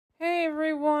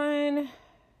everyone.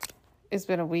 It's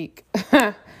been a week.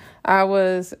 I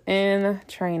was in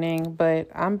training, but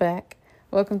I'm back.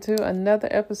 Welcome to another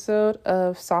episode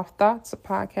of Soft Thoughts, a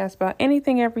podcast about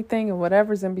anything, everything, and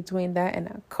whatever's in between that. And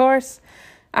of course,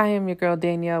 I am your girl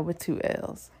Danielle with 2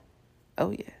 L's.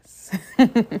 Oh, yes.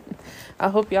 I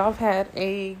hope y'all have had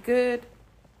a good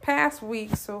past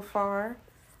week so far.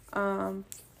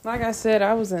 Like I said,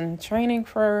 I was in training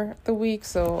for the week,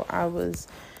 so I was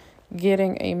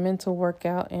getting a mental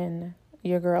workout, and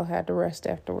your girl had to rest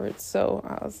afterwards. So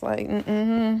I was like,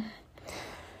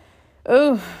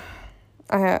 oh,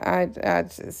 I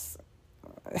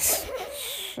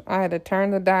had to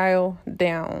turn the dial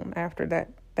down after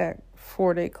that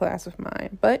 4-day class of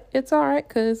mine. But it's all right,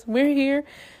 because we're here.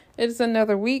 It's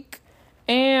another week,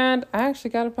 and I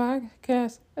actually got a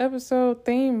podcast episode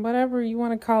theme, whatever you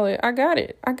want to call it. I got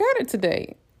it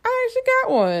today. I actually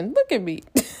got one. Look at me.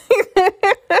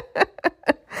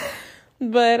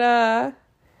 But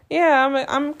yeah,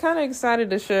 I'm kind of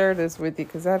excited to share this with you,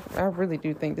 because I really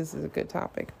do think this is a good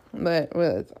topic. But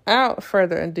without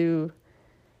further ado,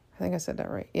 I think I said that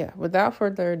right. Yeah, without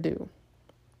further ado,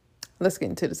 let's get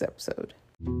into this episode.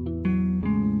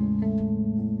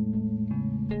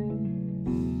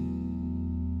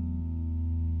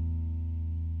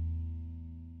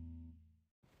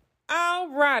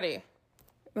 Alrighty.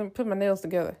 Let me put my nails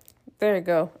together. There you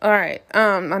go. All right.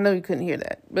 I know you couldn't hear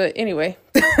that, but anyway.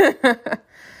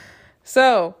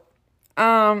 So,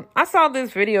 I saw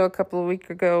this video a couple of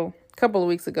weeks ago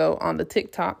on the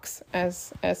TikToks,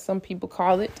 as some people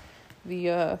call it,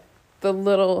 the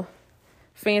little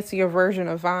fancier version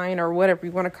of Vine, or whatever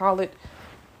you want to call it.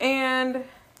 And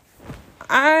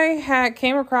I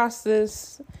came across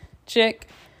this chick.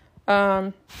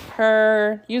 Her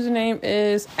username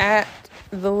is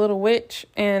 @thelittlewitch,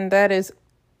 and that is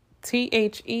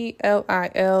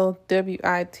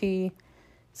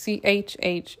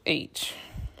THELILWITCHHH.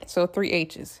 So 3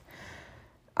 H's.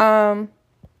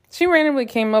 She randomly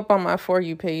came up on my For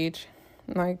You page,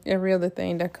 like every other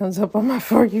thing that comes up on my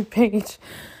For You page,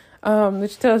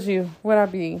 which tells you what I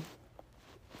be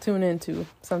tuning into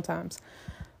sometimes.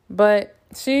 But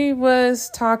she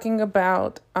was talking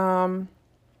about a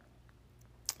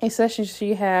session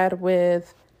she had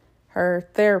with her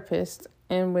therapist,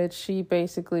 in which she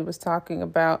basically was talking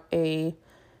about a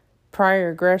prior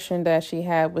aggression that she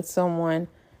had with someone,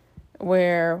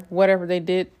 where whatever they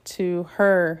did to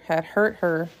her had hurt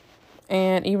her.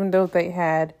 And even though they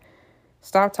had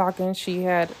stopped talking, she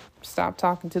had stopped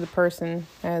talking to the person,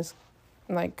 as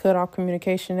like cut off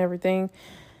communication and everything,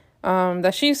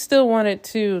 that she still wanted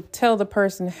to tell the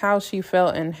person how she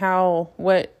felt and how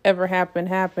whatever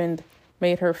happened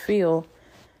made her feel.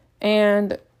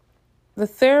 And the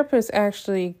therapist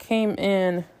actually came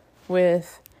in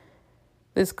with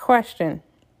this question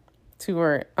to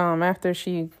her after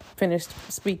she finished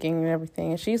speaking and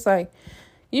everything. And she's like,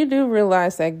 you do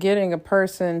realize that getting a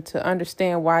person to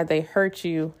understand why they hurt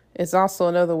you is also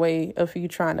another way of you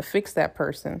trying to fix that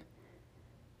person.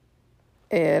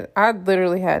 And I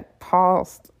literally had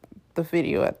paused the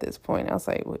video at this point. I was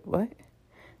like, what?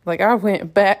 Like, I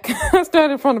went back. I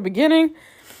started from the beginning,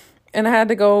 and I had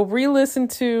to go re-listen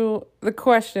to the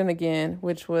question again,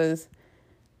 which was,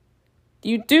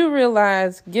 you do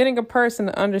realize getting a person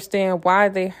to understand why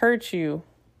they hurt you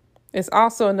is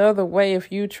also another way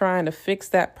of you trying to fix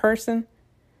that person.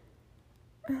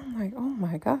 And I'm like, oh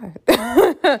my God.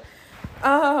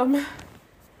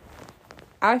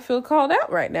 I feel called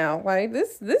out right now. Like,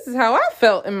 this is how I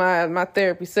felt in my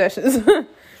therapy sessions.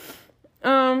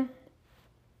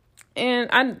 And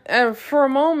I for a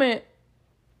moment,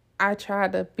 I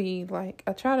tried to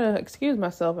excuse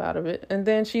myself out of it. And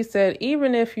then she said,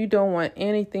 even if you don't want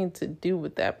anything to do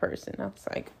with that person. I was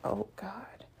like, oh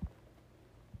God.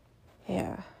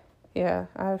 Yeah,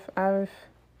 I've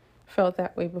felt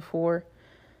that way before.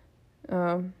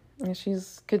 And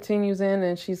she's continues in,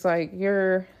 and she's like,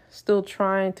 you're still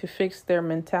trying to fix their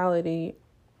mentality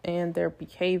and their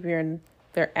behavior and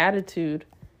their attitude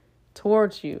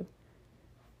towards you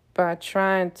by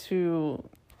trying to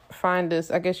find this,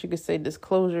 I guess you could say,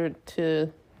 disclosure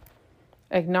to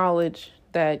acknowledge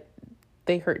that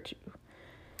they hurt you.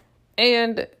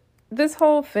 And this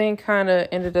whole thing kind of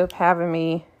ended up having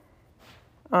me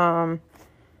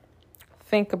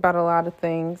think about a lot of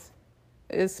things,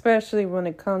 especially when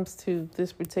it comes to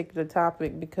this particular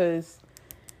topic, because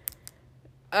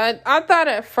I thought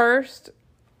at first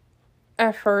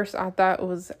I thought it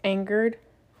was angered.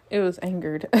 It was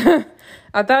angered. I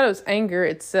thought it was anger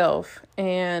itself.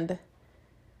 And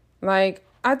like,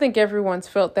 I think everyone's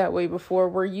felt that way before,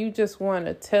 where you just want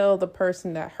to tell the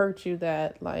person that hurt you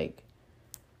that, like,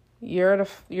 you're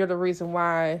the reason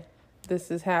why this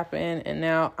has happened, and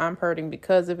now I'm hurting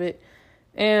because of it.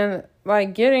 And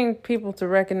like getting people to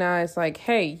recognize like,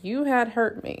 hey, you had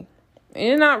hurt me. And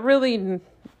you're not really,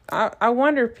 I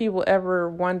wonder if people ever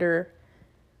wonder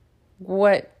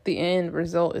what the end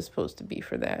result is supposed to be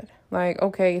for that. Like,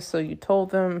 okay, so you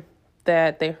told them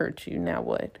that they hurt you, now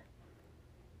what?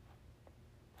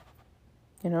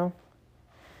 You know?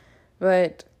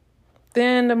 But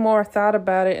then the more I thought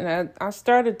about it, and I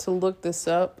started to look this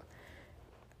up,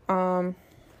 I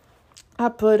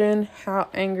put in how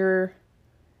anger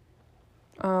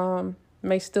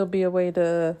may still be a way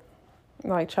to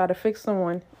like try to fix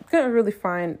someone. Couldn't really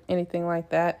find anything like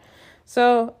that.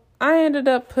 So I ended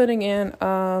up putting in,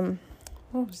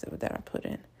 what was it that I put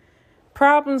in?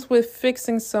 Problems with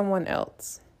fixing someone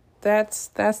else. That's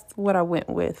what I went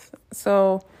with.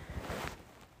 So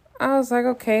I was like,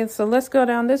 okay, so let's go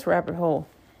down this rabbit hole.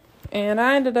 And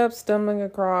I ended up stumbling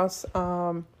across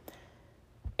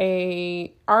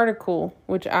a article,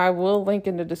 which I will link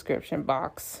in the description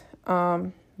box,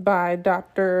 by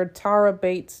Dr. Tara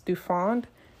Bates Dufond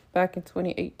back in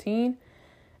 2018.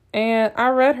 And I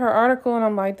read her article and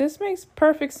I'm like, this makes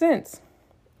perfect sense.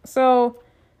 So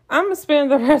I'm going to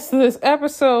spend the rest of this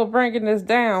episode breaking this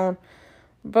down.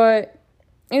 But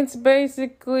it's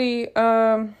basically,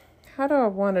 how do I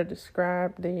want to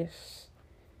describe this?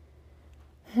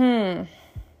 I'm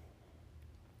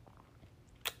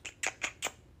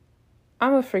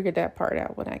going to figure that part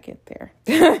out when I get there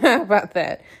about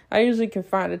that. I usually can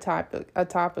find a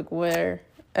topic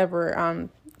wherever I'm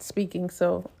speaking.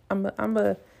 So I'm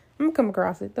gonna come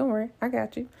across it. Don't worry. I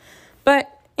got you. But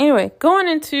anyway, going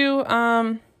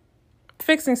into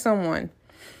fixing someone.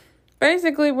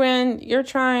 Basically, when you're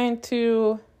trying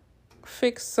to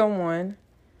fix someone,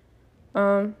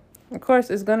 of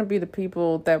course, it's going to be the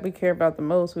people that we care about the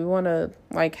most. We want to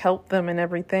like help them and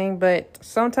everything. But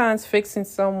sometimes fixing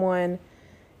someone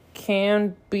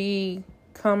can be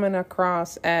coming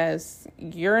across as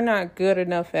you're not good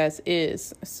enough as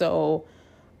is. So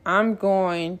I'm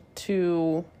going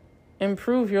to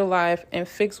improve your life and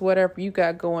fix whatever you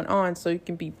got going on so you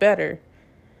can be better.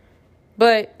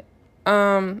 But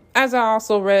as I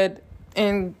also read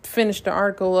and finished the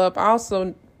article up, I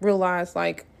also realized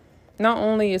like not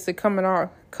only is it coming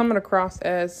across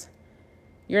as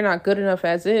you're not good enough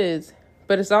as is,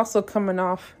 but it's also coming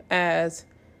off as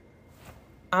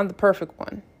I'm the perfect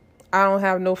one. I don't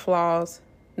have no flaws.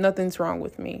 Nothing's wrong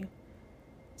with me.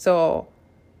 So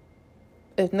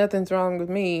if nothing's wrong with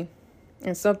me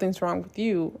and something's wrong with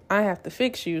you, I have to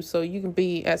fix you so you can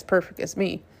be as perfect as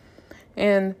me.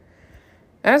 And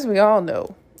as we all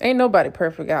know, ain't nobody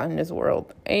perfect out in this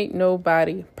world. Ain't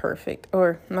nobody perfect.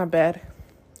 Or, my bad,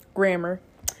 grammar.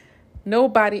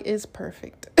 Nobody is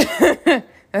perfect.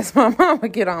 That's my mom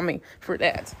would get on me for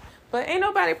that. But ain't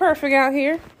nobody perfect out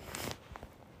here.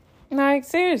 Like,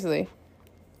 seriously.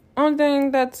 Only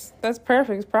thing that's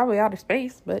perfect is probably outer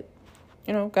space. But,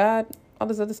 you know, God, all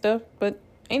this other stuff. But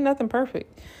ain't nothing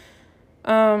perfect.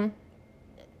 And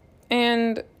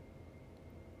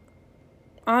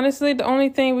honestly, the only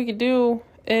thing we could do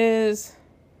is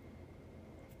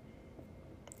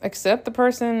accept the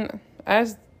person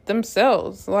as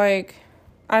themselves. Like,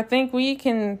 I think we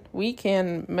can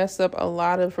mess up a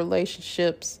lot of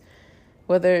relationships,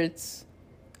 whether it's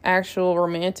actual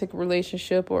romantic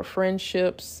relationship or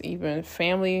friendships, even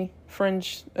family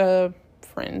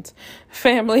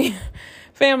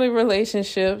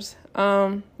relationships.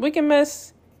 We can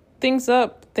mess things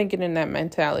up thinking in that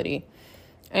mentality.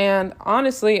 And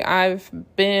honestly, I've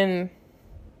been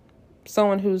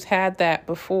someone who's had that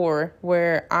before,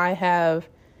 where I have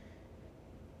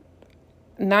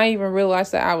not even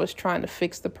realized that I was trying to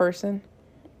fix the person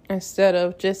instead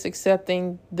of just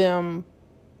accepting them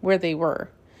where they were.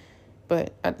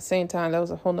 But at the same time, that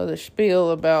was a whole nother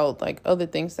spiel about like other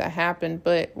things that happened.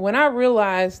 But when I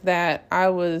realized that I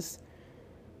was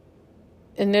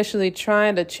initially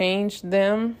trying to change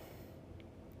them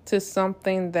to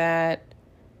something that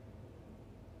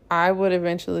I would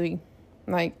eventually,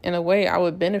 like, in a way I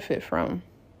would benefit from,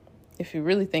 if you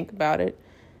really think about it,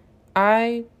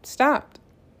 I stopped.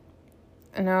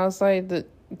 And I was like,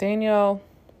 Danielle,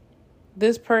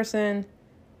 this person,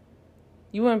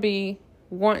 you wouldn't be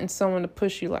wanting someone to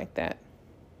push you like that.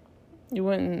 You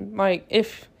wouldn't, like,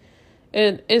 if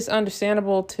it's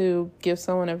understandable to give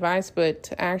someone advice, but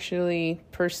to actually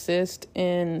persist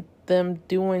in them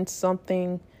doing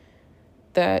something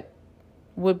that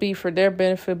would be for their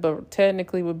benefit, but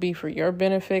technically would be for your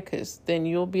benefit, because then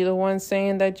you'll be the one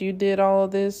saying that you did all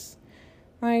of this.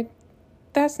 Like,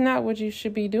 that's not what you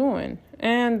should be doing.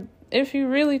 And if you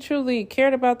really truly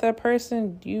cared about that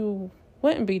person, you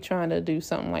wouldn't be trying to do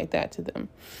something like that to them.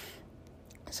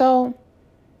 So,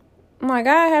 like,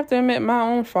 I have to admit my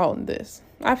own fault in this.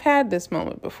 I've had this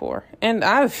moment before, and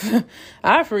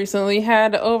I've recently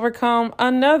had to overcome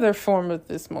another form of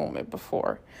this moment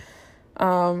before.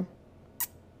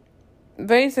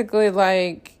 Basically,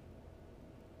 like,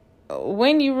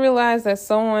 when you realize that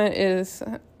someone is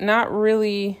not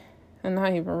really, and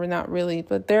not really,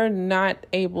 but they're not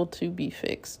able to be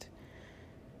fixed.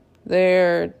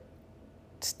 They're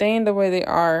staying the way they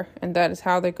are, and that is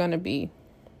how they're going to be,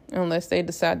 unless they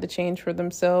decide to change for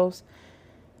themselves.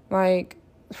 Like,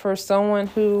 for someone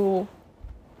who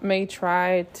may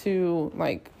try to,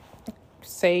 like,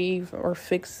 save or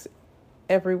fix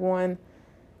everyone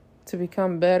to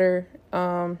become better,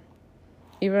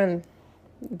 even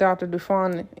Dr.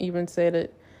 Dufon even said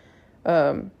it,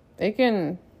 it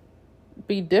can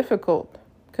be difficult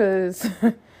because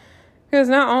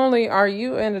not only are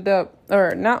you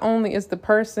not only is the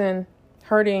person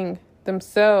hurting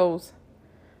themselves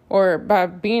or by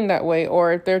being that way,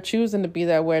 or if they're choosing to be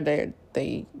that way,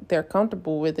 they're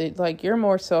comfortable with it. Like, you're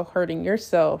more so hurting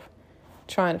yourself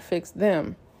trying to fix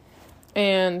them.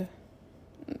 And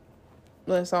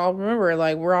let's all remember,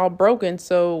 like, we're all broken,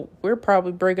 so we're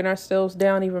probably breaking ourselves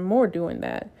down even more doing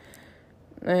that.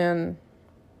 And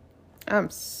I'm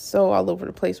so all over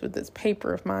the place with this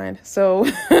paper of mine. So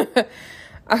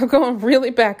I'm going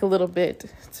really back a little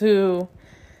bit to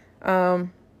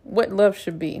what love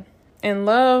should be. And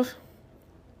love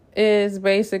is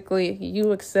basically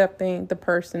you accepting the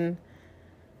person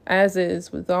as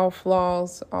is, with all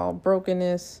flaws, all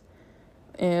brokenness,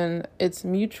 and it's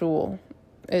mutual.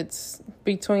 It's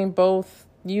between both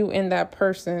you and that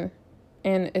person,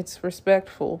 and it's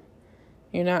respectful.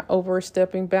 You're not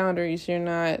overstepping boundaries. You're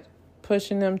not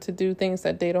pushing them to do things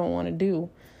that they don't want to do,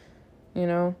 you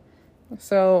know?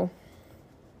 So,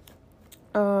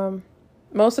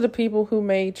 most of the people who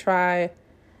may try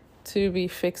to be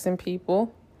fixing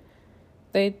people,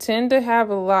 they tend to have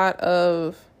a lot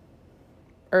of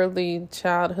early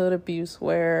childhood abuse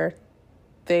where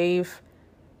they've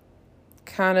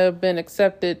kind of been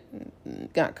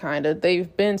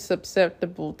they've been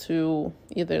susceptible to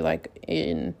either like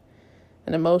in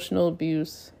an emotional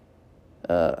abuse,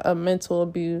 a mental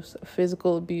abuse, a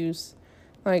physical abuse,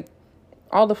 like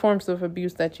all the forms of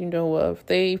abuse that you know of.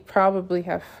 They probably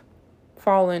have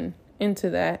fallen into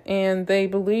that, and they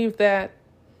believe that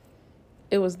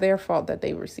it was their fault that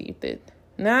they received it.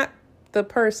 Not the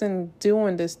person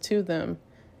doing this to them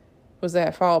was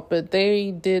at fault, but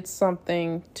they did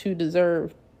something to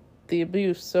deserve the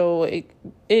abuse. So it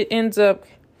ends up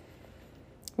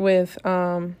with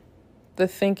the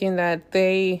thinking that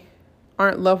they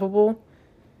aren't lovable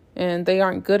and they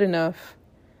aren't good enough.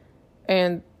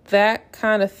 And that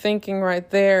kind of thinking right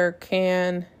there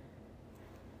can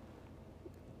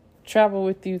travel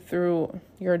with you through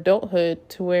your adulthood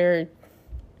to where,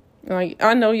 like,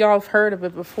 I know y'all have heard of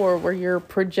it before, where you're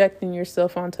projecting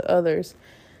yourself onto others.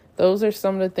 Those are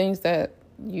some of the things that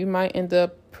you might end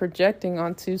up projecting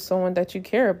onto someone that you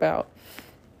care about.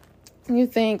 You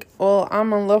think, well,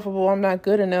 I'm unlovable, I'm not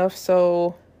good enough,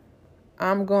 so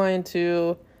I'm going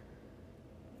to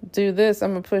do this.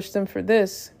 I'm going to push them for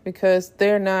this because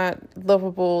they're not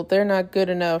lovable. They're not good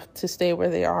enough to stay where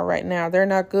they are right now. They're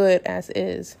not good as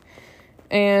is.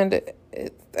 And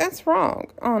that's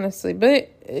wrong, honestly. But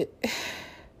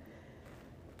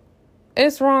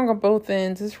it's wrong on both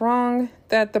ends. It's wrong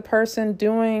that the person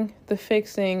doing the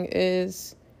fixing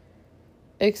is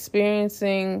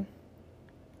experiencing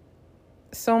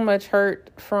so much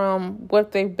hurt from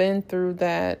what they've been through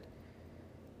that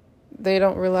they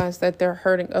don't realize that they're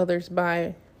hurting others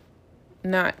by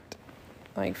not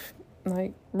like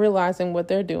realizing what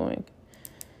they're doing.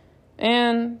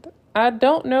 And I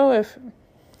don't know if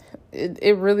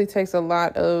it really takes a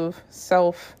lot of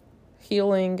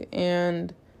self-healing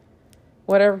and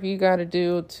whatever you got to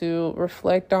do to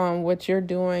reflect on what you're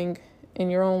doing in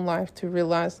your own life to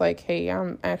realize, like, hey,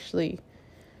 I'm actually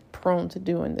prone to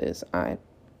doing this. I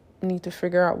need to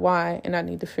figure out why, and I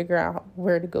need to figure out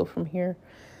where to go from here.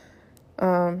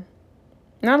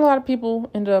 Not a lot of people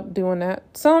end up doing that.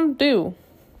 Some do,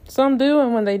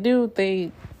 and when they do,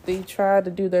 they try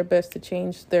to do their best to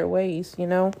change their ways, you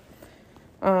know.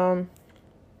 A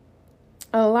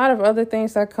lot of other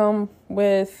things that come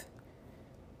with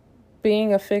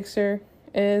being a fixer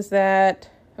is that,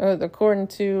 according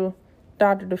to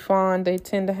Dr. Dufon, they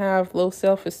tend to have low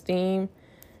self-esteem.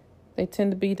 They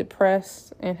tend to be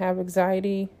depressed and have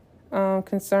anxiety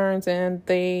concerns, and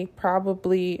they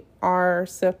probably are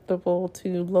susceptible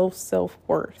to low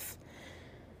self-worth.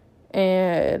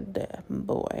 And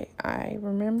boy, I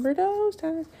remember those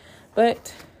times.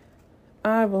 But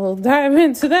I will dive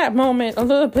into that moment a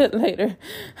little bit later.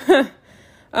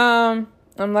 I'm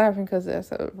laughing because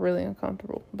that's really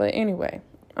uncomfortable. But anyway,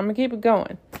 I'm gonna keep it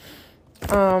going.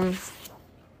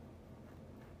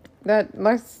 That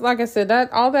like I said,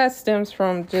 that all that stems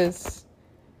from just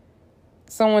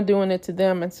someone doing it to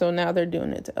them, and so now they're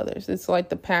doing it to others. It's like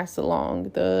the pass along,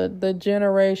 the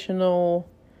generational.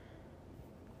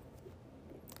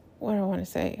 What do I want to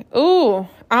say? Ooh,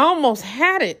 I almost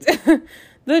had it.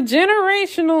 The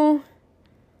generational.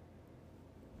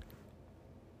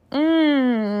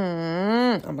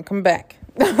 I'm gonna come back.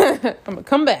 I'm gonna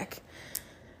come back.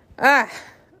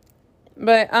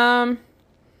 But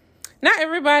not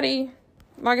everybody.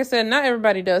 Like I said, not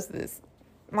everybody does this.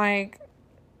 Like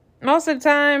most of the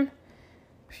time,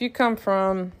 if you come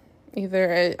from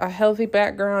either a healthy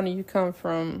background or you come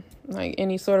from like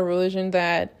any sort of religion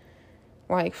that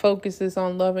like focuses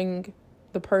on loving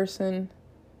the person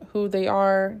who they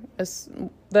are,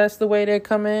 that's the way they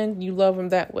come in, you love them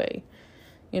that way,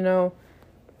 you know.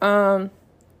 A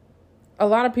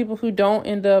lot of people who don't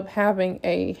end up having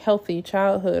a healthy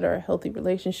childhood or a healthy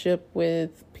relationship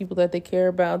with people that they care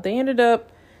about,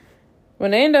 when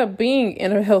they end up being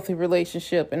in a healthy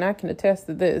relationship, and I can attest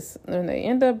to this, when they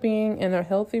end up being in a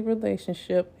healthy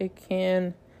relationship, it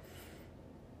can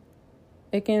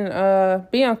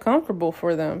be uncomfortable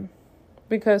for them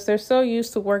because they're so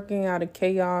used to working out of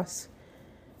chaos,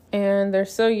 and they're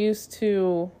so used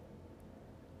to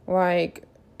like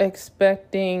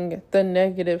expecting the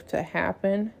negative to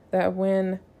happen that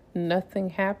when nothing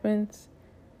happens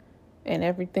and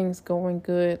everything's going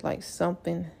good, like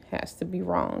something has to be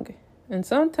wrong. And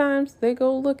sometimes they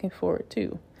go looking for it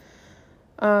too.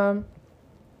 And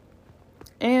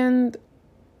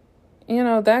you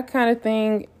know, that kind of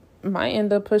thing might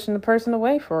end up pushing the person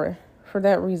away for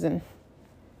that reason.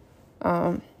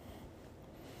 And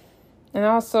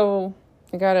also,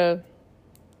 you gotta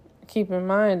keep in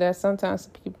mind that sometimes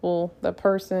people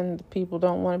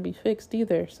don't want to be fixed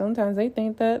either. Sometimes they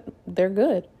think that they're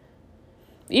good.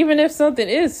 Even if something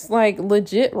is like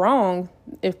legit wrong,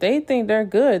 if they think they're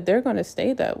good, they're going to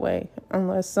stay that way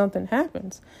unless something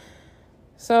happens.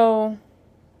 So,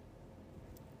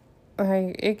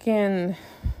 like,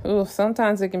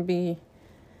 sometimes it can be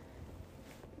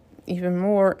even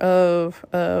more of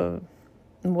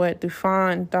what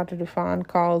Dr. Dufan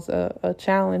calls a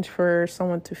challenge for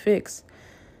someone to fix.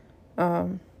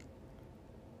 And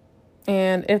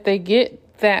if they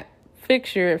get that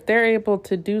fixture, if they're able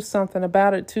to do something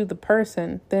about it to the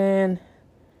person, then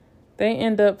they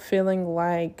end up feeling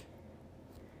like,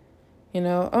 you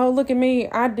know, oh, look at me,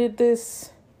 I did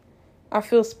this, I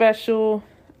feel special,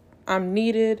 I'm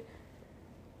needed,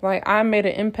 like I made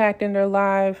an impact in their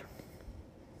life,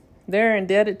 they're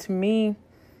indebted to me,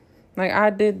 like I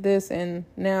did this and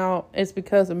now it's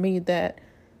because of me that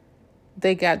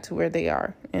they got to where they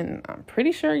are. And I'm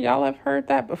pretty sure y'all have heard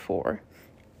that before.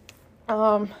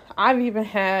 I've even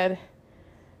had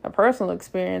a personal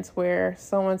experience where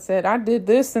someone said, I did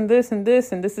this and this and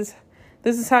this, and this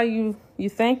is how you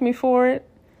thank me for it,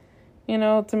 you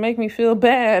know, to make me feel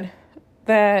bad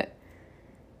that,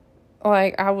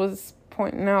 like, I was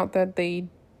pointing out that they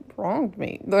wronged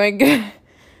me. Like,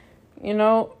 you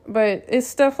know, but it's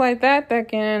stuff like that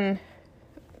can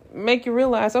make you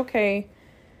realize, okay,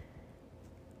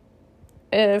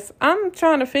 if I'm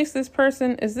trying to fix this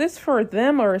person, is this for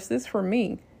them or is this for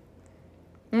me?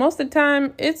 Most of the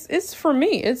time, it's for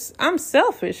me. I'm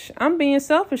selfish. I'm being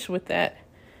selfish with that.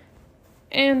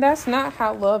 And that's not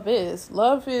how love is.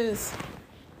 Love is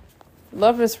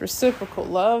reciprocal.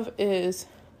 Love is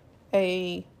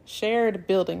a shared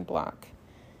building block.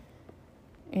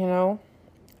 You know?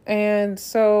 And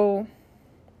so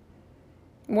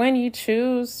when you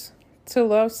choose to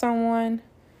love someone,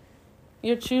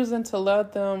 you're choosing to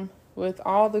love them with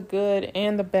all the good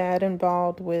and the bad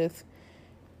involved, with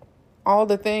all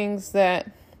the things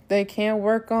that they can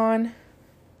work on,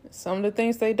 some of the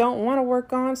things they don't want to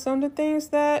work on, some of the things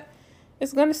that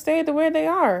it's going to stay the way they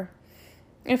are.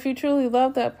 If you truly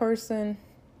love that person,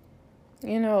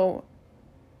 you know,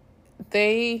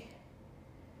 they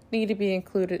need to be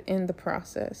included in the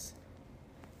process.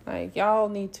 Like, y'all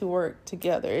need to work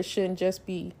together. It shouldn't just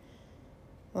be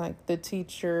like the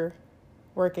teacher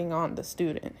working on the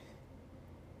student.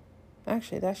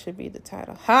 Actually, that should be the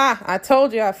title. Ha! I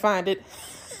told you I'd find it.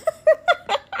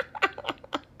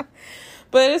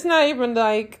 But it's not even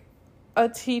like a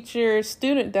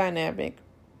teacher-student dynamic.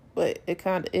 But it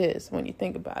kind of is when you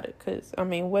think about it. Because, I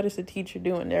mean, what is the teacher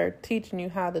doing? They're teaching you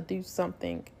how to do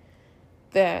something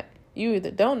that you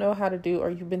either don't know how to do or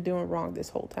you've been doing wrong this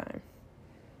whole time.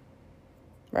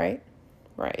 Right?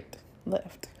 Right.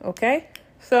 Left. Okay?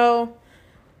 So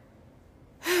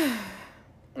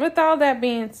with all that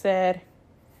being said,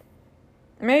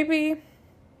 maybe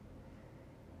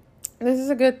this is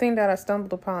a good thing that I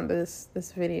stumbled upon this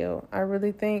video. I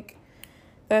really think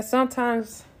that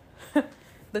sometimes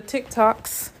the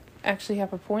TikToks actually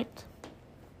have a point.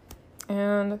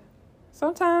 And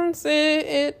sometimes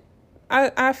I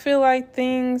feel like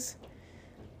things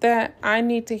that I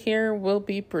need to hear will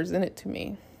be presented to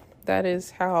me. That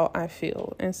is how I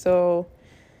feel. And so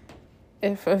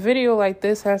if a video like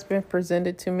this has been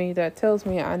presented to me, that tells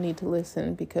me I need to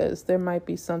listen, because there might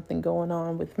be something going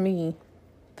on with me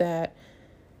that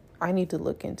I need to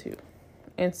look into.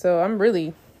 And so I'm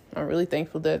really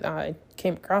thankful that I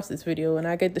came across this video and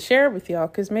I get to share it with y'all,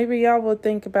 because maybe y'all will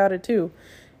think about it too.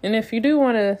 And if you do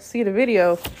want to see the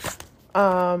video,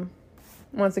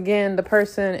 once again, the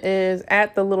person is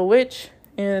at The Little Witch,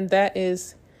 and that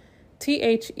is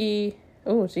THE.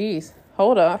 Oh, geez.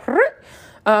 Hold up.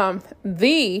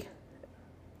 The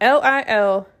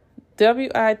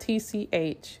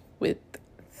LILWITCH with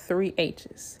 3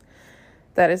 H's.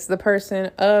 That is the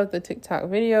person of the TikTok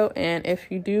video. And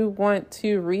if you do want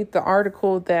to read the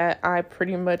article that I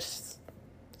pretty much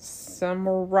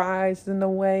summarized in a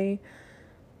way,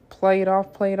 played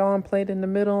off, played on, played in the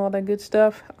middle, all that good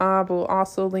stuff, I will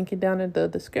also link it down in the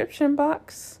description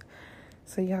box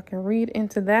so y'all can read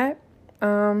into that.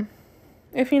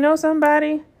 If you know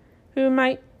somebody who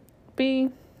might be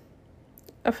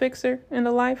a fixer in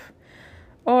the life,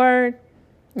 or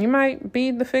you might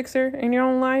be the fixer in your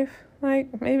own life,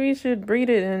 like, maybe you should read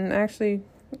it and actually,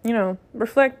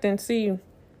 reflect and see,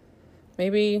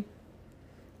 maybe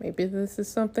this is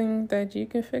something that you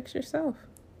can fix yourself.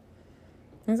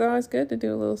 It's always good to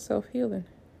do a little self-healing.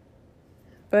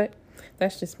 But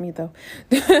that's just me, though.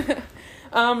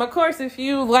 Of course, if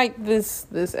you like this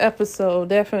episode,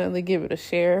 definitely give it a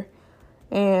share.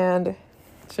 And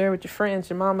share with your friends,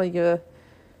 your mama, your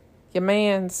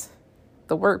mans,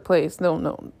 the workplace.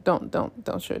 No,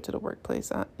 don't share it to the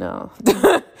workplace. No.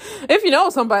 If you know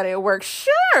somebody at work,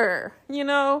 sure,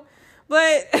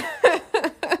 But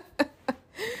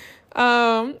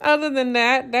other than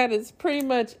that, that is pretty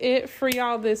much it for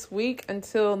y'all this week.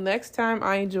 Until next time,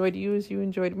 I enjoyed you as you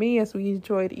enjoyed me, as we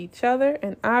enjoyed each other,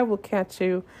 and I will catch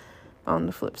you on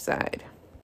the flip side.